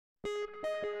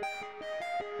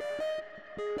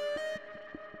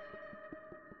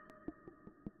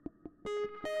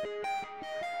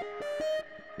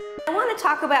I want to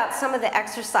talk about some of the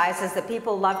exercises that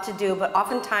people love to do but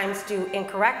oftentimes do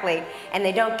incorrectly, and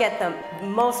they don't get the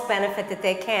most benefit that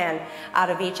they can out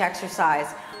of each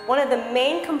exercise. One of the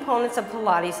main components of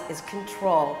Pilates is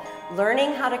control.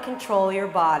 Learning how to control your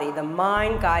body. The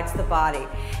mind guides the body.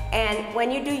 And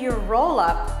when you do your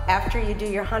roll-up, after you do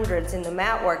your hundreds in the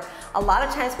mat work, a lot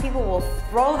of times people will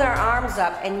throw their arms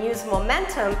up and use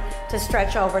momentum to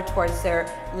stretch over towards their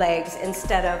legs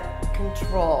instead of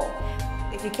control.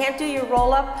 If you can't do your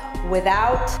roll-up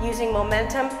without using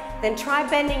momentum, then try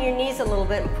bending your knees a little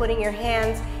bit and putting your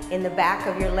hands in the back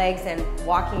of your legs and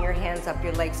walking your hands up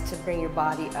your legs to bring your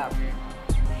body up.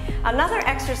 Another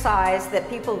exercise that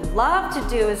people love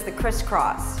to do is the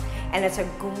Criss-Cross, and it's a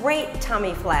great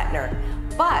tummy flattener.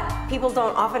 But people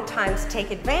don't oftentimes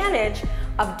take advantage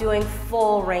of doing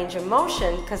full range of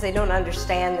motion because they don't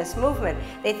understand this movement.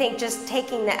 They think just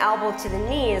taking the elbow to the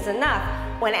knee is enough,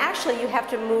 when actually you have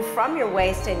to move from your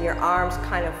waist and your arms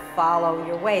kind of follow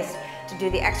your waist to do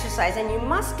the exercise. And you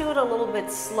must do it a little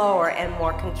bit slower and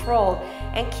more controlled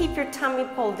and keep your tummy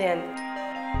pulled in.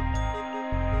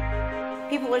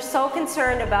 People are so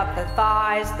concerned about the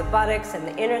thighs, the buttocks, and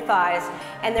the inner thighs,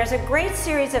 and there's a great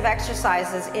series of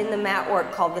exercises in the mat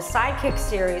work called the sidekick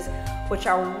series, which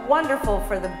are wonderful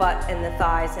for the butt and the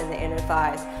thighs and the inner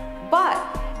thighs. But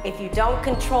if you don't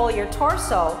control your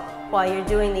torso while you're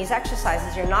doing these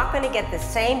exercises, you're not going to get the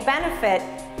same benefit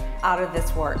out of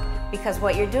this work, because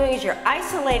what you're doing is you're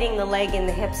isolating the leg in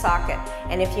the hip socket,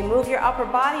 and if you move your upper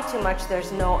body too much,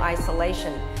 there's no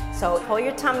isolation. So pull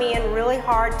your tummy in really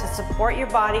hard to support your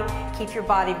body, keep your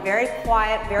body very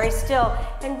quiet, very still,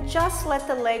 and just let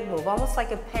the leg move, almost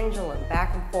like a pendulum,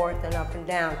 back and forth and up and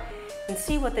down, and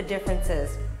see what the difference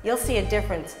is. You'll see a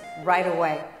difference right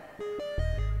away.